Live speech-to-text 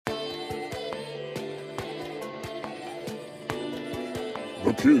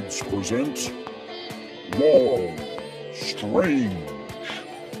the Kids present Long, Strange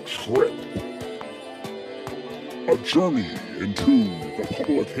Trip. A journey into the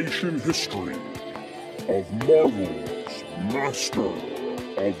publication history of Marvel's master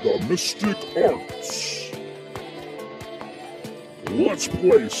of the mystic arts. Let's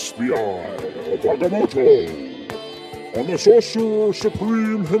place the eye of Agamotto on the Sorcerer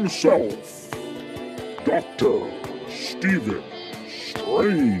Supreme himself, Dr. Stephen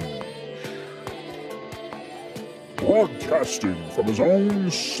Strange. Broadcasting from his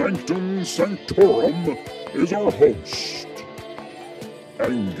own Sanctum Sanctorum is our host,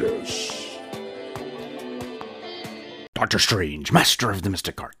 Angus. Dr. Strange, master of the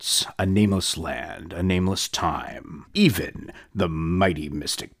mystic arts, a nameless land, a nameless time. Even the mighty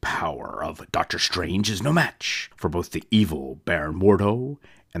mystic power of Dr. Strange is no match for both the evil Baron Mordo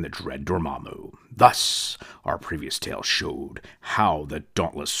and the dread Dormammu. Thus, our previous tale showed how the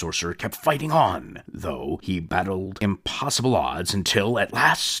dauntless sorcerer kept fighting on, though he battled impossible odds until, at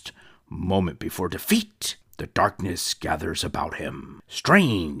last, moment before defeat, the darkness gathers about him.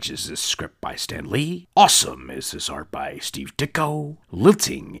 Strange is this script by Stan Lee. Awesome is this art by Steve Ditko.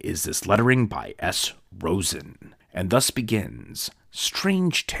 Lilting is this lettering by S. Rosen. And thus begins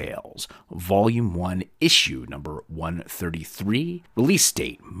Strange Tales, Volume 1, Issue number 133, release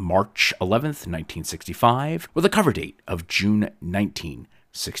date March 11th, 1965, with a cover date of June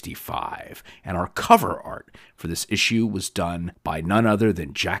 1965. And our cover art for this issue was done by none other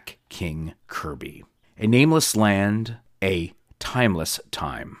than Jack King Kirby. A nameless land, a timeless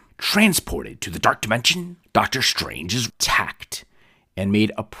time. Transported to the dark dimension, Dr. Strange is attacked and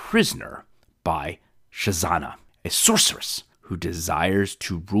made a prisoner by Shazana, a sorceress who desires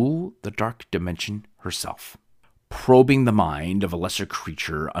to rule the dark dimension herself. Probing the mind of a lesser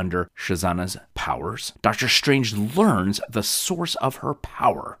creature under Shazana's powers, Dr. Strange learns the source of her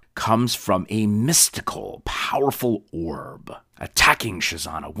power comes from a mystical, powerful orb. Attacking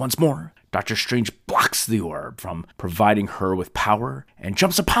Shazana once more, Dr. Strange blocks the orb from providing her with power and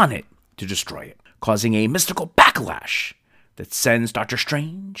jumps upon it to destroy it, causing a mystical backlash that sends Dr.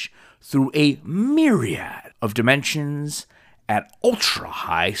 Strange through a myriad of dimensions at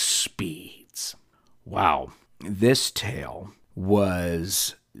ultra-high speeds. Wow, this tale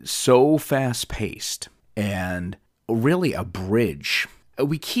was so fast-paced and really a bridge.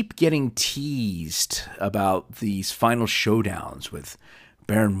 We keep getting teased about these final showdowns with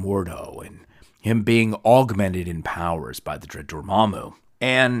Baron Mordo and him being augmented in powers by the dread Dormammu,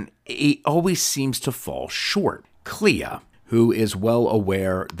 and he always seems to fall short. Clea, who is well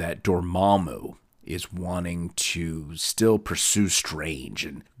aware that Dormammu is wanting to still pursue Strange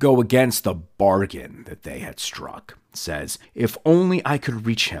and go against the bargain that they had struck, says, "If only I could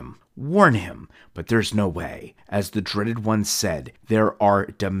reach him, warn him, but there's no way. As the Dreaded One said, there are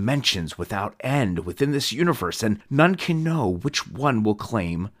dimensions without end within this universe, and none can know which one will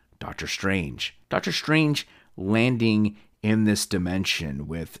claim Dr. Strange." Dr. Strange landing in this dimension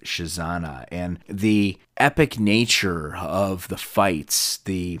with Shazana and the epic nature of the fights,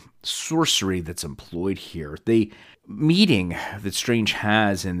 the sorcery that's employed here, the meeting that Strange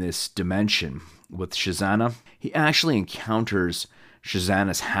has in this dimension with Shazana, he actually encounters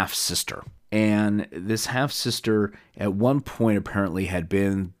Shazana's half-sister. And this half-sister at one point apparently had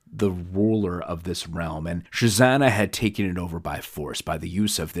been the ruler of this realm, and Shazana had taken it over by force by the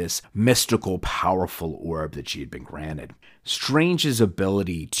use of this mystical, powerful orb that she had been granted. Strange's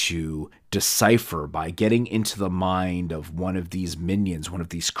ability to decipher by getting into the mind of one of these minions, one of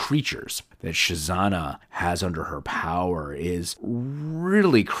these creatures that Shazana has under her power, is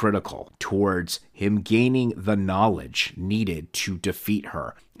really critical towards him gaining the knowledge needed to defeat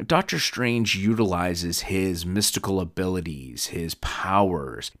her. Dr. Strange utilizes his mystical abilities, his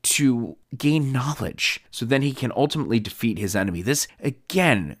powers, to gain knowledge, so then he can ultimately defeat his enemy. This,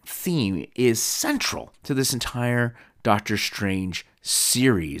 again, theme is central to this entire Doctor Strange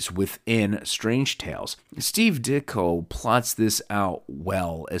series within Strange Tales. Steve Ditko plots this out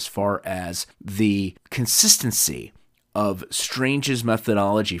well as far as the consistency of Strange's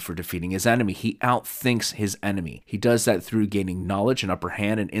methodology for defeating his enemy. He outthinks his enemy. He does that through gaining knowledge and upper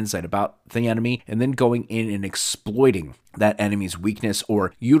hand and insight about the enemy, and then going in and exploiting that enemy's weakness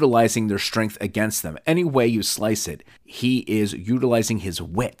or utilizing their strength against them. Any way you slice it, he is utilizing his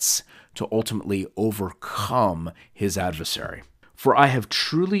wits to ultimately overcome his adversary. "For I have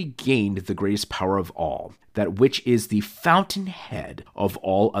truly gained the greatest power of all, that which is the fountainhead of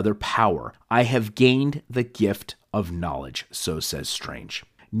all other power. I have gained the gift of knowledge," so says Strange.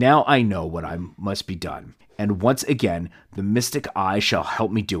 "Now I know what I must be done, and once again the mystic eye shall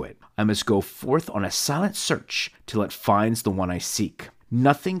help me do it. I must go forth on a silent search till it finds the one I seek.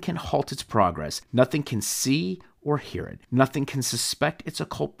 Nothing can halt its progress. Nothing can see or hear it. Nothing can suspect its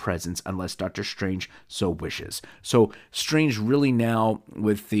occult presence unless Doctor Strange so wishes. So Strange really now,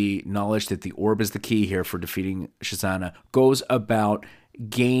 with the knowledge that the orb is the key here for defeating Shazana, goes about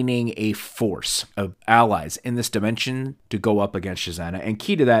gaining a force of allies in this dimension to go up against Shazana, and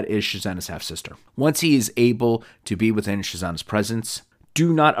key to that is Shazana's half-sister. Once he is able to be within Shazana's presence,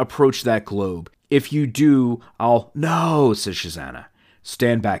 do not approach that globe. If you do, No, says Shazana.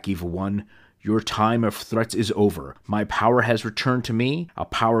 Stand back, Evil One. Your time of threats is over. My power has returned to me, a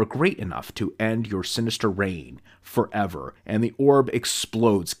power great enough to end your sinister reign forever. And the orb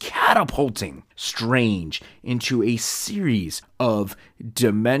explodes, catapulting Strange into a series of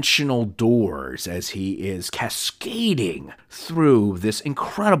dimensional doors as he is cascading through this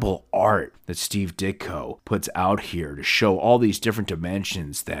incredible art that Steve Ditko puts out here to show all these different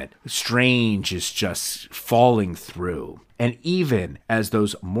dimensions that Strange is just falling through. And even as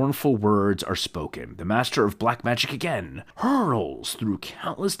those mournful words are spoken, the master of black magic again hurls through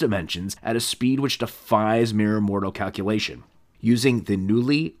countless dimensions at a speed which defies mere mortal calculation. Using the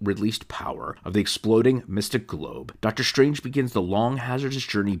newly released power of the exploding mystic globe, Doctor Strange begins the long, hazardous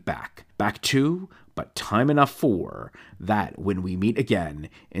journey back to, but time enough for, that when we meet again.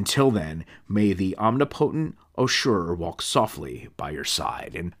 Until then, may the omnipotent Oshur walk softly by your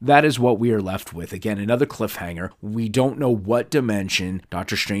side. And that is what we are left with. Again, another cliffhanger. We don't know what dimension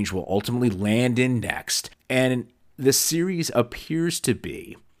Doctor Strange will ultimately land in next. And the series appears to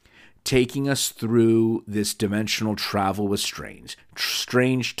be taking us through this dimensional travel with Strange.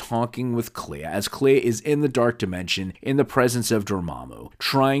 Strange talking with Clea, as Clea is in the dark dimension in the presence of Dormammu,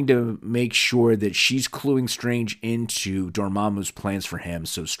 trying to make sure that she's cluing Strange into Dormammu's plans for him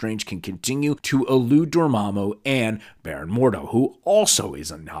so Strange can continue to elude Dormammu and Baron Mordo, who also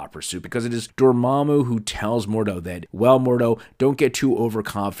is in hot pursuit, because it is Dormammu who tells Mordo that, well, Mordo, don't get too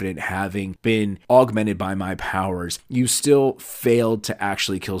overconfident having been augmented by my powers. You still failed to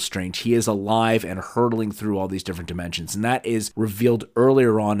actually kill Strange. He is alive and hurtling through all these different dimensions, and that is revealed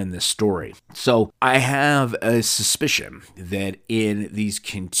earlier on in this story. So I have a suspicion that in these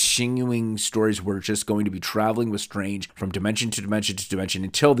continuing stories, we're just going to be traveling with Strange from dimension to dimension to dimension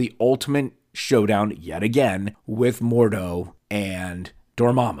until the ultimate showdown yet again with Mordo and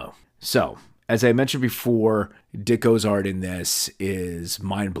Dormammu. So, as I mentioned before, Ditko's art in this is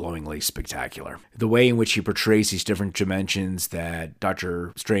mind-blowingly spectacular. The way in which he portrays these different dimensions that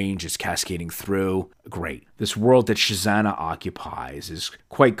Doctor Strange is cascading through, great. This world that Shazana occupies is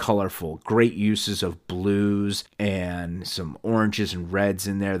quite colorful. Great uses of blues and some oranges and reds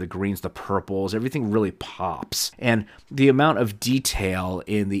in there, the greens, the purples, everything really pops. And the amount of detail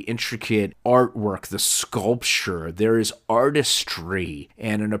in the intricate artwork, the sculpture, there is artistry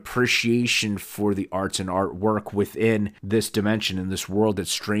and an appreciation for the arts and artwork within this dimension and this world that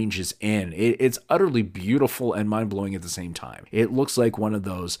Strange is in. It's utterly beautiful and mind-blowing at the same time. It looks like one of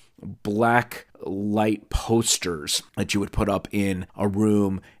those black light posters that you would put up in a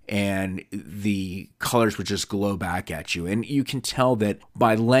room and the colors would just glow back at you. And you can tell that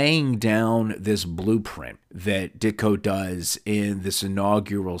by laying down this blueprint that Ditko does in this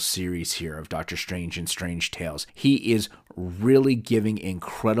inaugural series here of Doctor Strange and Strange Tales, he is really giving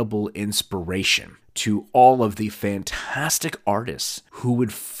incredible inspiration to all of the fantastic artists who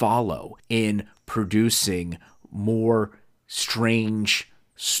would follow in producing more Strange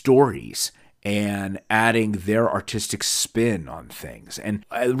stories and adding their artistic spin on things. And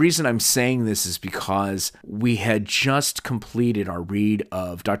the reason I'm saying this is because we had just completed our read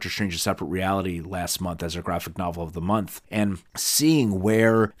of Doctor Strange's Separate Reality last month as our graphic novel of the month, and seeing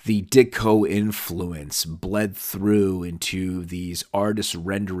where the Ditko influence bled through into these artist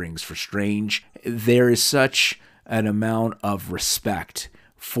renderings for Strange, there is such an amount of respect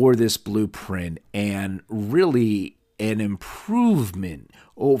for this blueprint and really an improvement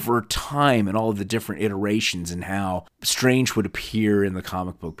over time and all of the different iterations and how Strange would appear in the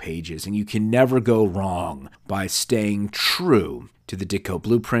comic book pages. And you can never go wrong by staying true to the Ditko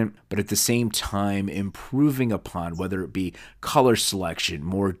blueprint, but at the same time improving upon, whether it be color selection,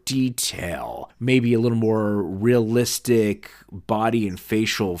 more detail, maybe a little more realistic body and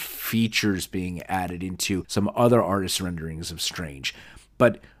facial features being added into some other artist renderings of Strange.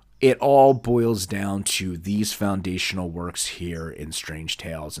 But it all boils down to these foundational works here in Strange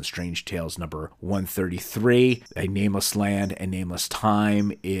Tales. And Strange Tales number 133, A Nameless Land, A Nameless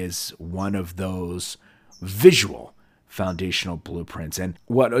Time, is one of those visual foundational blueprints. And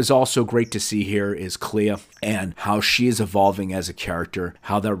what is also great to see here is Clea and how she is evolving as a character,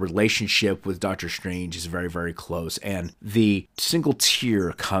 how that relationship with Doctor Strange is very, very close, and the single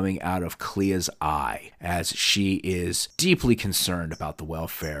tear coming out of Clea's eye as she is deeply concerned about the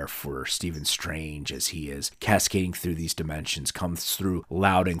welfare for Stephen Strange as he is cascading through these dimensions comes through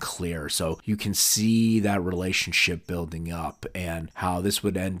loud and clear. So you can see that relationship building up and how this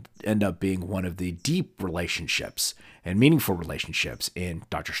would end up being one of the deep relationships and meaningful relationships in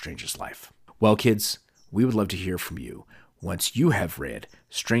Doctor Strange's life. Well, kids, we would love to hear from you once you have read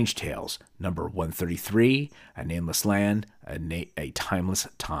Strange Tales number 133, A Nameless Land, a Timeless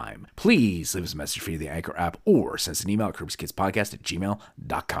Time. Please leave us a message via the Anchor app or send us an email at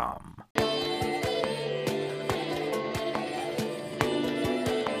Kirby'sKidsPodcast@gmail.com.